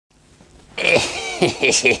Oh,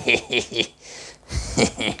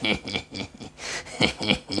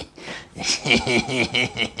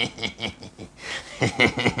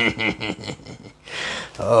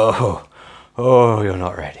 oh, you're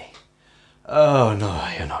not ready. Oh no,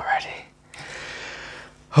 you're not ready.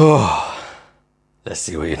 Oh, let's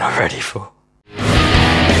see what you're not ready for.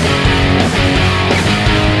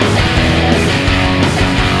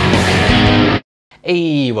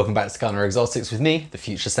 Hey, welcome back to Skaana Exotics with me, the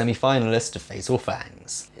future semi-finalist of Fatal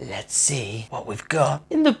Fangs. Let's see what we've got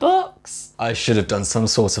in the box. I should have done some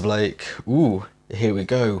sort of like, ooh, here we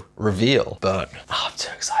go, reveal, but I'm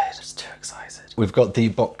too excited, just too excited. We've got the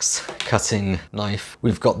box cutting knife.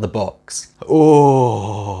 We've got the box.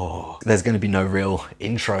 Oh, there's gonna be no real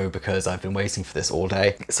intro because I've been waiting for this all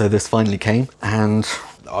day. So this finally came and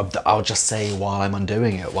I'll just say while I'm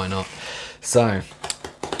undoing it, why not? So,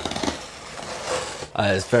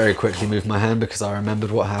 I just very quickly moved my hand because I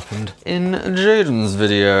remembered what happened in Jaden's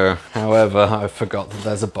video. However, I forgot that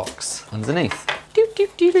there's a box underneath.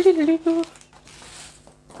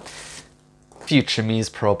 Future me's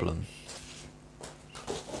problem.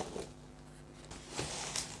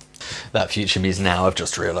 That future me's now, I've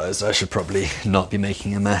just realised I should probably not be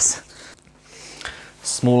making a mess.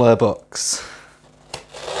 Smaller box.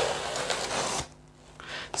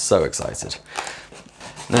 So excited.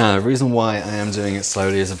 Now, the reason why I am doing it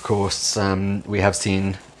slowly is, of course, we have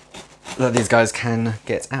seen that these guys can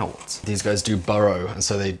get out. These guys do burrow, and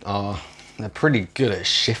so they're pretty good at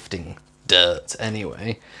shifting dirt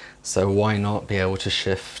anyway. So why not be able to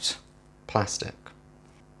shift plastic?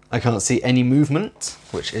 I can't see any movement,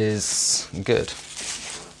 which is good,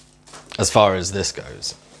 as far as this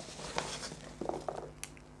goes.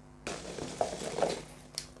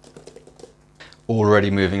 Already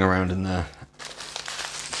moving around in there.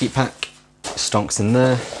 Heat pack, stonks in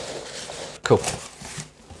there. Cool.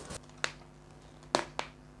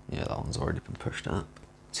 Yeah, that one's already been pushed up.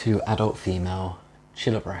 2 adult female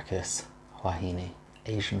Chilobrachys HUAHINI,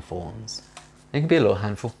 Asian fawns. They can be a little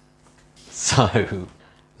handful. So,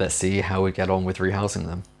 let's see how we get on with rehousing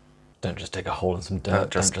them. Don't just dig a hole in some dirt.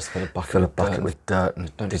 Don't just fill a bucket with dirt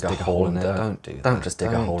and don't dig a hole in it. Don't do that. Don't just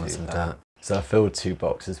dig a hole in some dirt. So I filled 2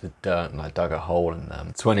 boxes with dirt and I dug a hole in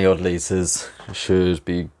them. 20 odd litres should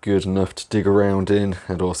be good enough to dig around in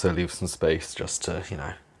and also leave some space just to, you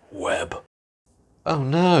know, web. Oh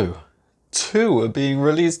no, 2 are being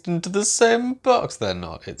released into the same box. They're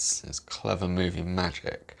not, it's clever movie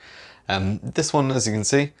magic. This one, as you can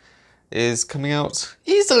see, is coming out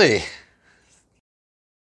easily.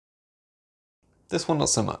 This one, not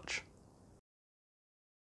so much.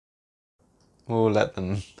 We'll let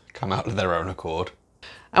them come out of their own accord.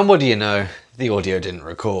 And what do you know? The audio didn't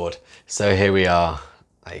record. So here we are,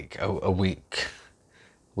 like a week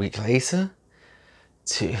later?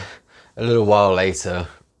 A little while later,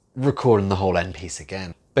 recording the whole end piece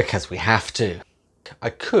again. Because we have to. I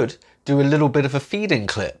could do a little bit of a feed-in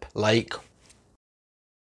clip, like...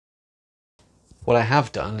 What I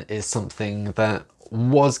have done is something that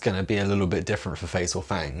was going to be a little bit different for Fatal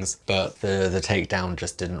Fangs, but the takedown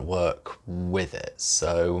just didn't work with it.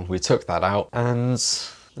 So we took that out and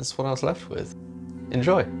this is what I was left with.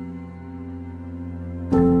 Enjoy.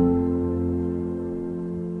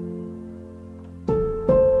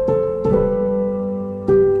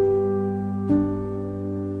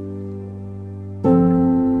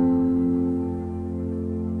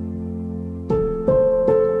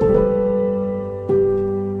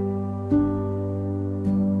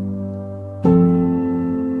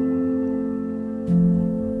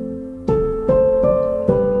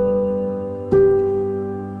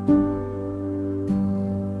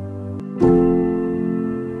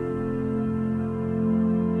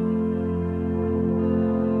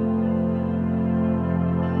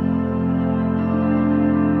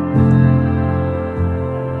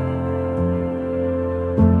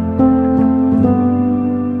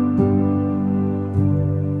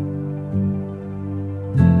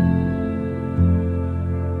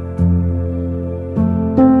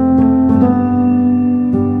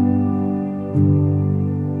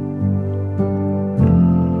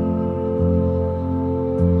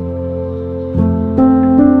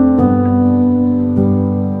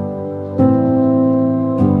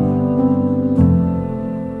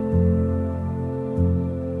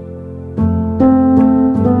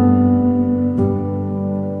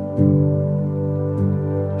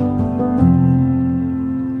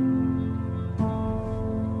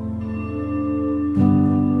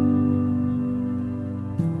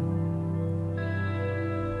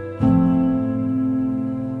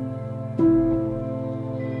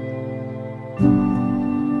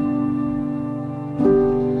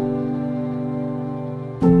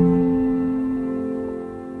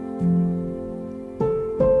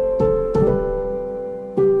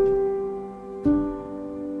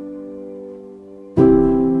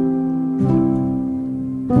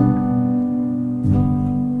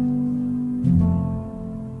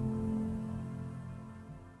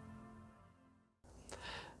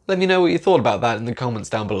 Let me know what you thought about that in the comments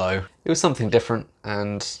down below. It was something different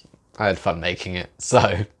and I had fun making it.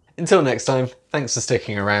 So until next time, thanks for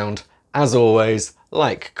sticking around. As always,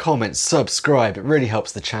 like, comment, subscribe, it really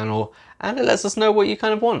helps the channel and it lets us know what you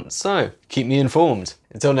kind of want. So keep me informed.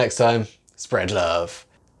 Until next time, spread love.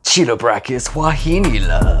 Chilobrachys HUAHINI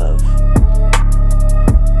love.